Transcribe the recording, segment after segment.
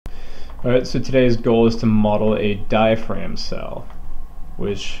Alright, so today's goal is to model a diaphragm cell,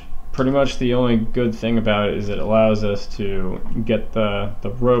 which pretty much the only good thing about it is it allows us to get the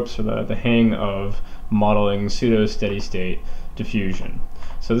ropes or the hang of modeling pseudo steady state diffusion.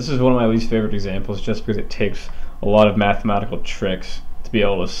 So this is one of my least favorite examples just because it takes a lot of mathematical tricks to be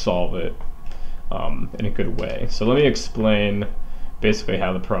able to solve it in a good way. So let me explain basically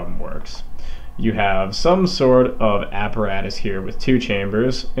how the problem works. You have some sort of apparatus here with two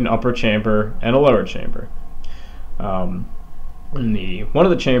chambers, an upper chamber and a lower chamber. In one of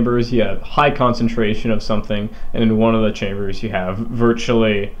the chambers you have high concentration of something, and in one of the chambers you have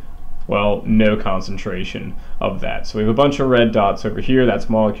virtually, well, no concentration of that. So we have a bunch of red dots over here, that's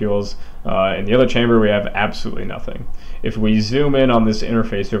molecules. In the other chamber we have absolutely nothing. If we zoom in on this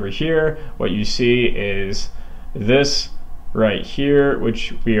interface over here, what you see is this right here,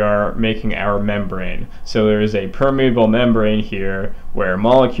 which we are making our membrane. So there is a permeable membrane here where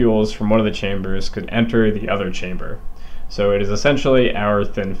molecules from one of the chambers could enter the other chamber. So it is essentially our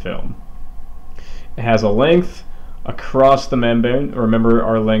thin film. It has a length across the membrane. Remember,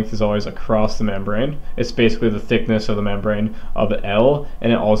 our length is always across the membrane. It's basically the thickness of the membrane of L,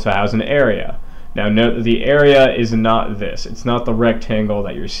 and it also has an area. Now note that the area is not this. It's not the rectangle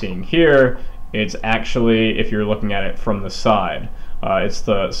that you're seeing here. It's actually, if you're looking at it from the side, it's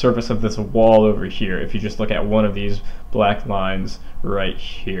the surface of this wall over here, if you just look at one of these black lines right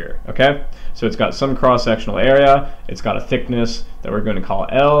here, okay? So it's got some cross-sectional area, it's got a thickness that we're going to call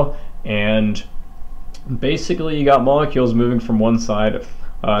L, and basically you got molecules moving from one side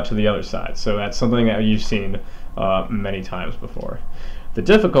to the other side. So that's something that you've seen many times before. The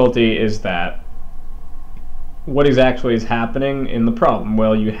difficulty is that what exactly is happening in the problem?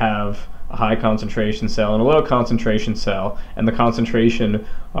 Well, you have a high concentration cell and a low concentration cell, and the concentration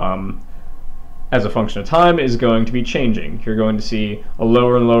as a function of time is going to be changing. You're going to see a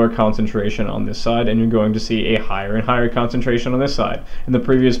lower and lower concentration on this side, and you're going to see a higher and higher concentration on this side. In the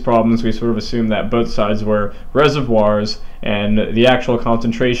previous problems we sort of assumed that both sides were reservoirs and the actual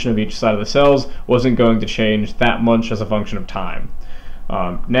concentration of each side of the cells wasn't going to change that much as a function of time.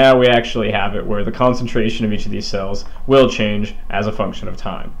 Now we actually have it where the concentration of each of these cells will change as a function of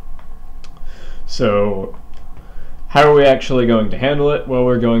time. So how are we actually going to handle it? Well,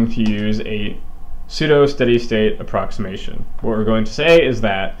 we're going to use a pseudo steady state approximation. What we're going to say is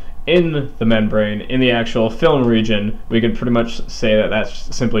that in the membrane, in the actual film region, we could pretty much say that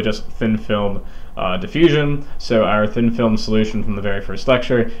that's simply just thin film diffusion. So our thin film solution from the very first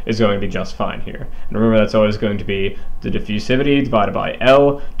lecture is going to be just fine here. And remember, that's always going to be the diffusivity divided by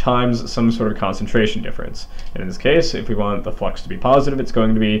L times some sort of concentration difference. And in this case, if we want the flux to be positive, it's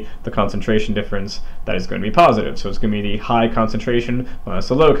going to be the concentration difference that is going to be positive. So it's going to be the high concentration minus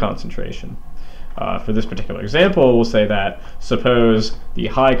the low concentration. For this particular example, we'll say that suppose the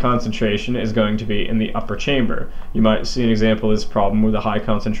high concentration is going to be in the upper chamber. You might see an example of this problem where the high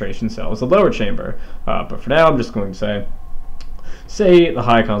concentration cell is the lower chamber. But for now, I'm just going to say the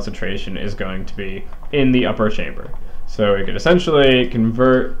high concentration is going to be in the upper chamber. So we could essentially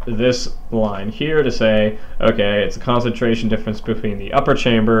convert this line here to say, okay, it's a concentration difference between the upper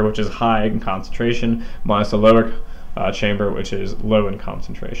chamber, which is high in concentration, minus the lower chamber, which is low in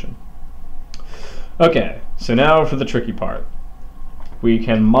concentration. Okay, so now for the tricky part. We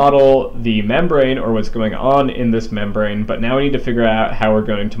can model the membrane, or what's going on in this membrane, but now we need to figure out how we're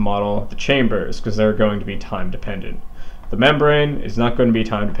going to model the chambers, because they're going to be time dependent. The membrane is not going to be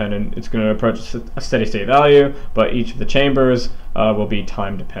time dependent. It's going to approach a steady state value, but each of the chambers will be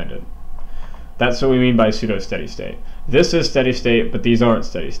time dependent. That's what we mean by pseudo steady state. This is steady state, but these aren't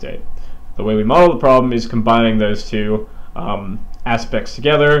steady state. The way we model the problem is combining those two aspects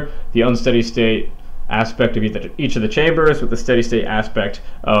together, the unsteady state aspect of each of the chambers with the steady state aspect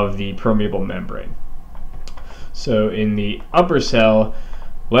of the permeable membrane. So in the upper cell,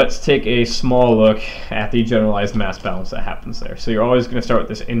 let's take a small look at the generalized mass balance that happens there. So you're always going to start with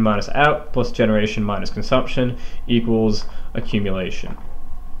this in minus out plus generation minus consumption equals accumulation.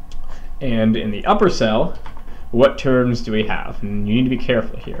 And in the upper cell, what terms do we have? And you need to be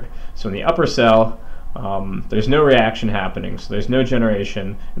careful here. So in the upper cell, there's no reaction happening, so there's no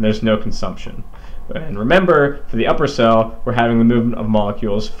generation and there's no consumption. And remember, for the upper cell, we're having the movement of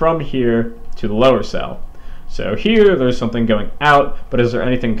molecules from here to the lower cell. So here, there's something going out, but is there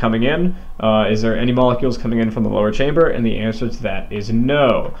anything coming in? Is there any molecules coming in from the lower chamber? And the answer to that is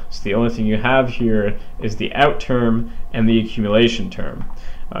no. So the only thing you have here is the out term and the accumulation term.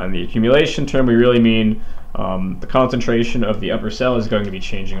 In the accumulation term, we really mean the concentration of the upper cell is going to be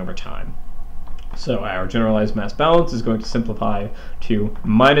changing over time. So our generalized mass balance is going to simplify to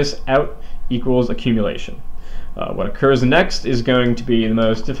minus out equals accumulation. What occurs next is going to be the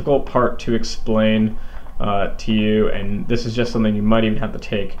most difficult part to explain to you, and this is just something you might even have to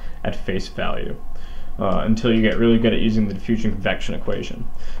take at face value until you get really good at using the diffusion convection equation.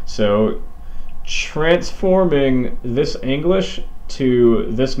 So transforming this English to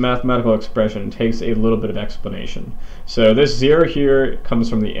this mathematical expression takes a little bit of explanation. So this 0 here comes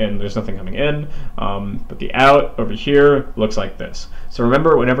from the in, there's nothing coming in, but the out over here looks like this. So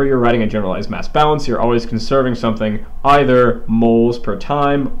remember, whenever you're writing a generalized mass balance, you're always conserving something either moles per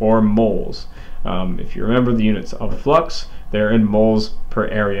time or moles. If you remember the units of flux, they're in moles per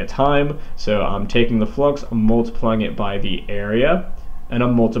area time. So I'm taking the flux, I'm multiplying it by the area, and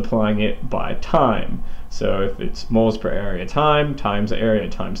I'm multiplying it by time. So if it's moles per area time times the area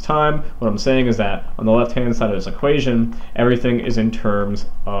times time, what I'm saying is that on the left-hand side of this equation, everything is in terms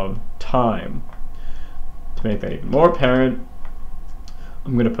of time. To make that even more apparent,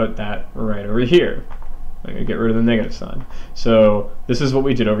 I'm going to put that right over here. I'm going to get rid of the negative sign. So this is what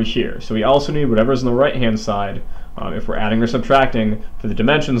we did over here. So we also need whatever's on the right-hand side, if we're adding or subtracting, for the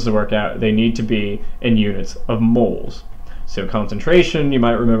dimensions to work out, they need to be in units of moles. So concentration, you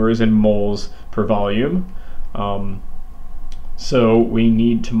might remember, is in moles per volume. So we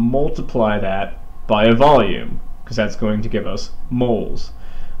need to multiply that by a volume, because that's going to give us moles.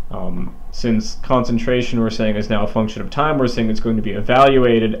 Since concentration, we're saying, is now a function of time, we're saying it's going to be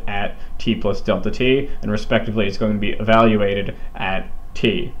evaluated at t plus delta t, and respectively it's going to be evaluated at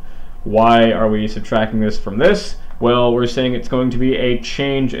t. Why are we subtracting this from this? Well, we're saying it's going to be a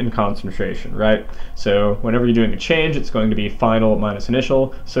change in concentration, right? So whenever you're doing a change, it's going to be final minus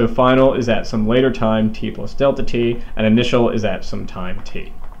initial. So final is at some later time, t plus delta t, and initial is at some time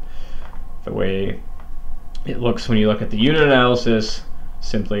t. The way it looks when you look at the unit analysis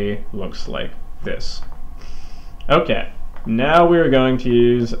simply looks like this. Okay, now we're going to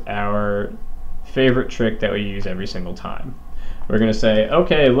use our favorite trick that we use every single time. We're going to say,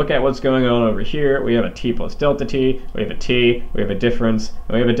 okay, look at what's going on over here. We have a t plus delta t, we have a t, we have a difference,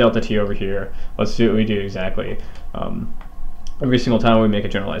 and we have a delta t over here. Let's see what we do exactly. Every single time we make a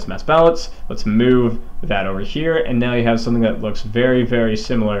generalized mass balance, let's move that over here, and now you have something that looks very, very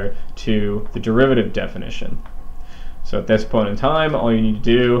similar to the derivative definition. So at this point in time, all you need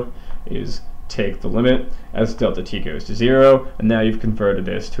to do is take the limit as delta t goes to 0, and now you've converted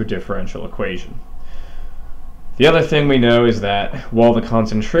this to a differential equation. The other thing we know is that while the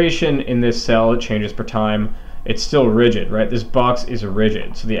concentration in this cell changes per time, it's still rigid, right? This box is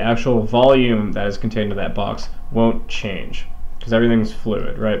rigid, so the actual volume that is contained in that box won't change, because everything's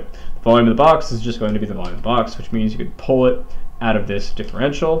fluid, right? The volume of the box is just going to be the volume of the box, which means you could pull it out of this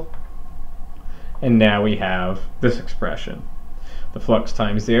differential, and now we have this expression. The flux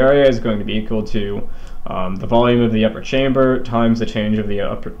times the area is going to be equal to the volume of the upper chamber times the change of the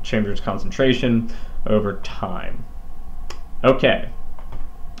upper chamber's concentration over time. Okay.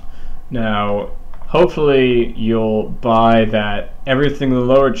 Now, hopefully you'll buy that everything in the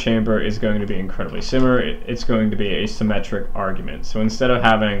lower chamber is going to be incredibly similar. It's going to be a symmetric argument. So instead of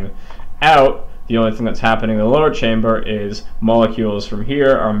having out, the only thing that's happening in the lower chamber is molecules from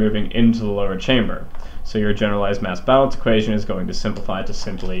here are moving into the lower chamber. So your generalized mass balance equation is going to simplify to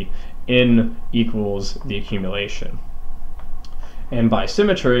simply N equals the accumulation. And by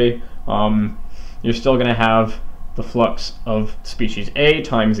symmetry, you're still going to have the flux of species A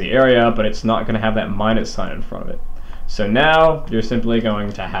times the area, but it's not going to have that minus sign in front of it. So now you're simply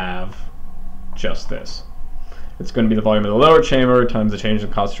going to have just this. It's going to be the volume of the lower chamber times the change in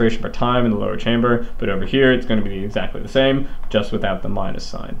concentration per time in the lower chamber, but over here it's going to be exactly the same, just without the minus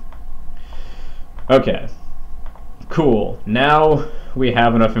sign. Okay, cool. Now we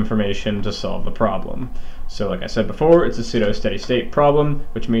have enough information to solve the problem. So like I said before, it's a pseudo steady state problem,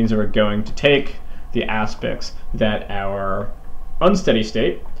 which means that we're going to take the aspects that are unsteady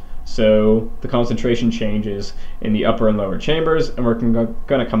state, so the concentration changes in the upper and lower chambers, and we're going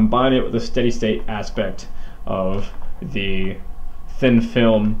to combine it with the steady state aspect of the thin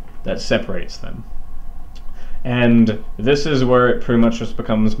film that separates them. And this is where it pretty much just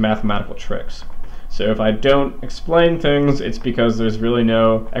becomes mathematical tricks. So if I don't explain things, it's because there's really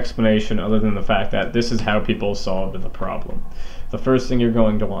no explanation other than the fact that this is how people solved the problem. The first thing you're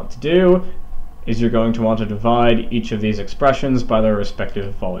going to want to do is you're going to want to divide each of these expressions by their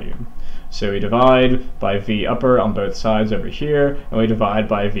respective volume. So we divide by V upper on both sides over here, and we divide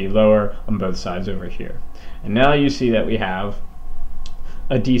by V lower on both sides over here. And now you see that we have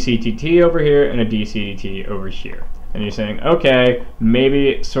a dCdt over here and a dCdt over here. And you're saying, okay, maybe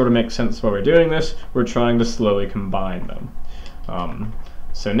it sort of makes sense why we're doing this. We're trying to slowly combine them.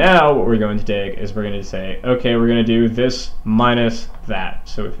 So now what we're going to take is we're going to say, okay, we're going to do this minus that.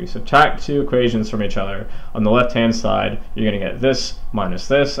 So if you subtract two equations from each other, on the left-hand side, you're going to get this minus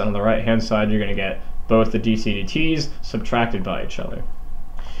this, and on the right-hand side, you're going to get both the dCdt's subtracted by each other.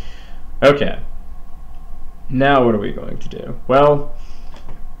 Okay, now what are we going to do? Well,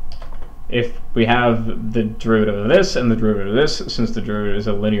 if we have the derivative of this and the derivative of this, since the derivative is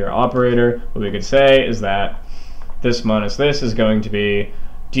a linear operator, what we could say is that this minus this is going to be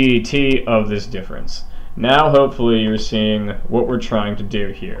dt of this difference. Now hopefully you're seeing what we're trying to do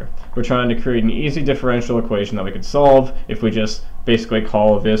here. We're trying to create an easy differential equation that we could solve if we just basically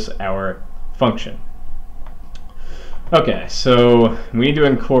call this our function. Okay, so we need to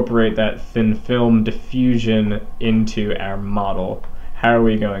incorporate that thin film diffusion into our model. How are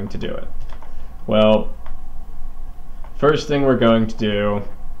we going to do it? Well, first thing we're going to do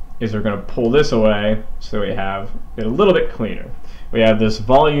is we're going to pull this away so we have it a little bit cleaner. We have this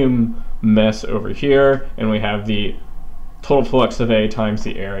volume mess over here, and we have the total flux of A times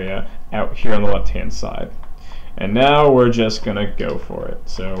the area out here on the left-hand side. And now we're just going to go for it.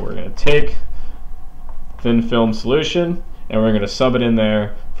 So we're going to take thin film solution, and we're going to sub it in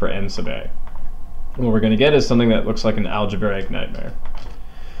there for n sub A. What we're going to get is something that looks like an algebraic nightmare.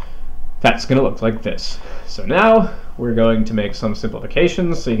 That's going to look like this. So now we're going to make some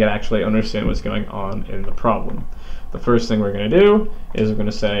simplifications so you can actually understand what's going on in the problem. The first thing we're going to do is we're going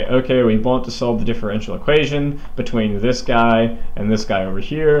to say, okay, we want to solve the differential equation between this guy and this guy over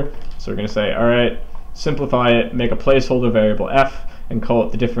here. So we're going to say, all right, simplify it, make a placeholder variable f, and call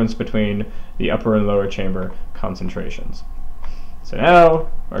it the difference between the upper and lower chamber concentrations. So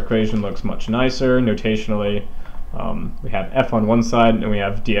now our equation looks much nicer notationally. We have f on one side and we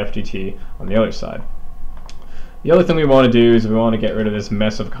have df dt on the other side. The other thing we want to do is we want to get rid of this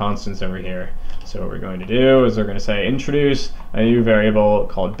mess of constants over here. So what we're going to do is we're going to say introduce a new variable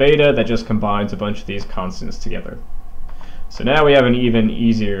called beta that just combines a bunch of these constants together. So now we have an even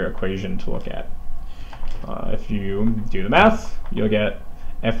easier equation to look at. If you do the math, you'll get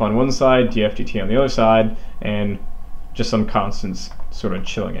f on one side, df dt on the other side, and just some constants sort of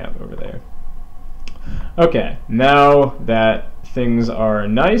chilling out over there. Okay, now that things are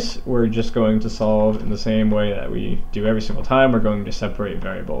nice, we're just going to solve in the same way that we do every single time. We're going to separate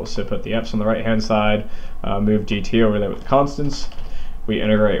variables. So put the f's on the right hand side, move dt over there with the constants. We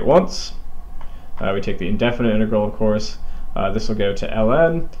integrate once. We take the indefinite integral, of course. This will go to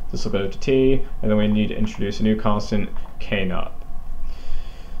ln, this will go to t, and then we need to introduce a new constant, k naught.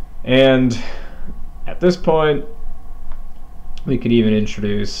 And at this point, we could even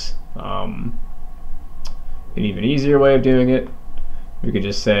introduce an even easier way of doing it. We could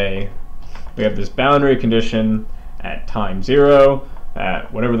just say we have this boundary condition at time 0,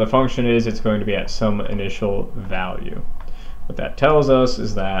 that whatever the function is, it's going to be at some initial value. What that tells us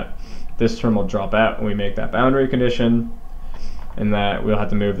is that this term will drop out when we make that boundary condition, and that we'll have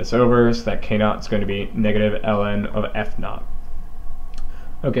to move this over, so that k naught is going to be negative ln of f naught.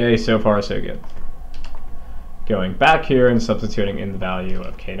 Okay, so far so good. Going back here and substituting in the value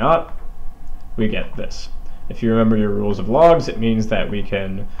of k naught, we get this. If you remember your rules of logs, it means that we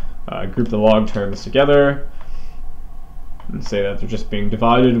can group the log terms together and say that they're just being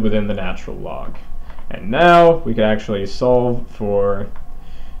divided within the natural log. And now we can actually solve for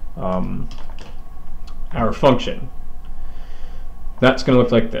our function. That's going to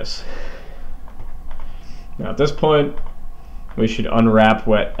look like this. Now at this point, we should unwrap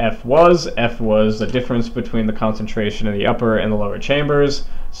what f was. F was the difference between the concentration in the upper and the lower chambers.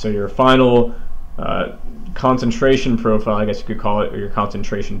 So your final concentration profile, I guess you could call it, or your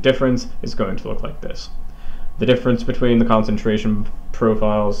concentration difference, is going to look like this. The difference between the concentration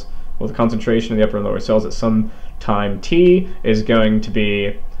profiles, well, the concentration of the upper and lower cells at some time t is going to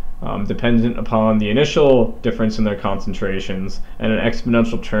be dependent upon the initial difference in their concentrations and an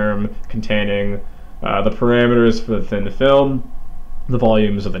exponential term containing the parameters for the thin film, the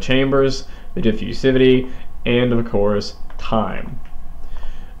volumes of the chambers, the diffusivity, and of course time.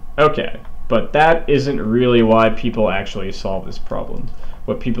 Okay, but that isn't really why people actually solve this problem.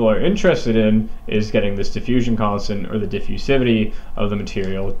 What people are interested in is getting this diffusion constant, or the diffusivity of the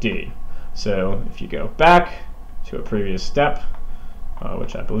material d. So if you go back to a previous step,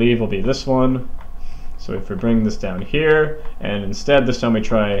 which I believe will be this one. So if we bring this down here, and instead this time we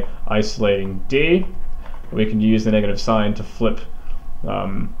try isolating d, we can use the negative sign to flip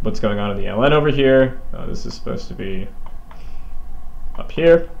what's going on in the ln over here. This is supposed to be up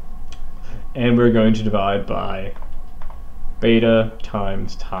here. And we're going to divide by beta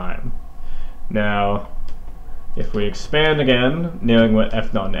times time. Now, if we expand again, knowing what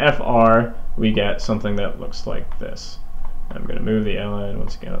f naught and f are, we get something that looks like this. I'm going to move the ln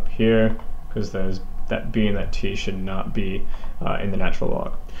once again up here, because that b and that t should not be in the natural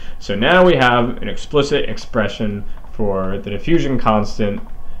log. So now we have an explicit expression for the diffusion constant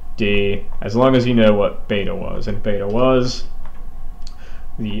d, as long as you know what beta was. And beta was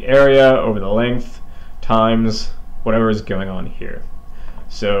the area over the length times whatever is going on here.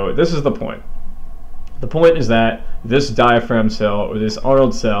 So this is the point. The point is that this diaphragm cell, or this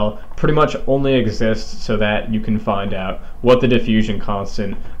Arnold cell, pretty much only exists so that you can find out what the diffusion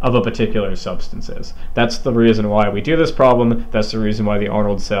constant of a particular substance is. That's the reason why we do this problem. That's the reason why the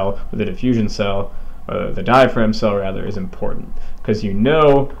Arnold cell, or the diffusion cell, or the diaphragm cell rather, is important. Because you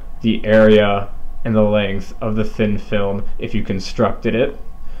know the area and the length of the thin film if you constructed it.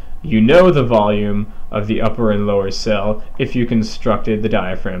 You know the volume of the upper and lower cell if you constructed the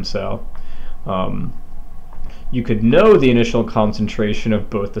diaphragm cell. You could know the initial concentration of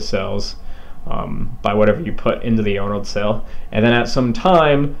both the cells by whatever you put into the Arnold cell, and then at some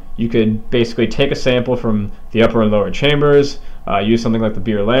time you could basically take a sample from the upper and lower chambers, use something like the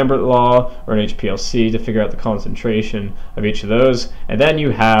Beer-Lambert law or an HPLC to figure out the concentration of each of those, and then you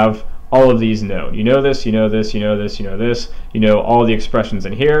have all of these known. You know this, you know this, you know this, you know this, you know all the expressions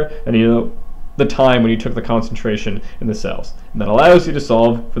in here, and you know the time when you took the concentration in the cells. And that allows you to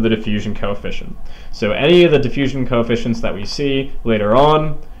solve for the diffusion coefficient. So any of the diffusion coefficients that we see later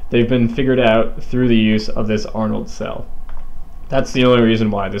on, they've been figured out through the use of this Arnold cell. That's the only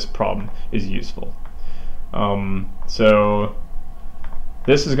reason why this problem is useful. So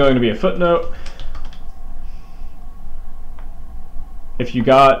this is going to be a footnote. If you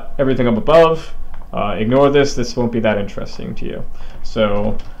got everything up above, ignore this. This won't be that interesting to you.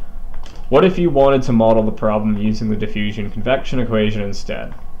 So what if you wanted to model the problem using the diffusion convection equation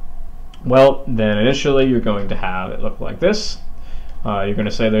instead? Well, then initially you're going to have it look like this. You're going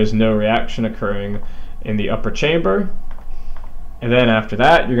to say there's no reaction occurring in the upper chamber. And then after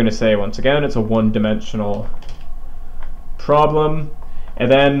that, you're going to say, once again, it's a one-dimensional problem. And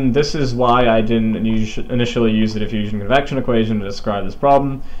then this is why I didn't initially use the diffusion convection equation to describe this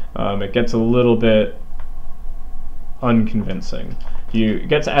problem. It gets a little bit unconvincing. It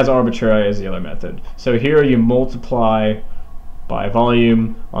gets as arbitrary as the other method. So here you multiply by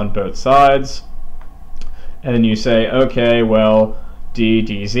volume on both sides, and then you say, okay, well,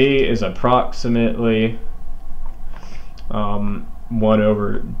 dz is approximately 1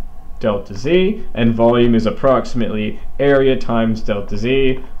 over delta z, and volume is approximately area times delta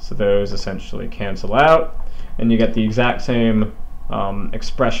z, so those essentially cancel out, and you get the exact same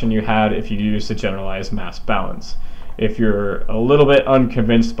expression you had if you used the generalized mass balance. If you're a little bit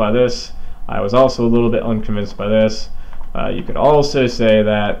unconvinced by this, I was also a little bit unconvinced by this, you could also say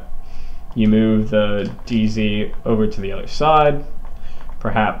that you move the dz over to the other side,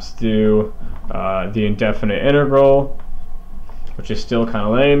 perhaps do the indefinite integral, which is still kind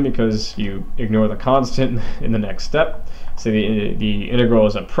of lame because you ignore the constant in the next step. So the integral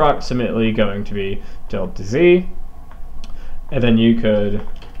is approximately going to be delta z, and then you could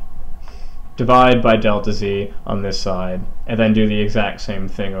divide by delta z on this side, and then do the exact same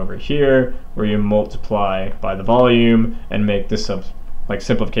thing over here, where you multiply by the volume and make this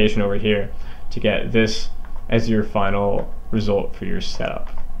simplification over here to get this as your final result for your setup.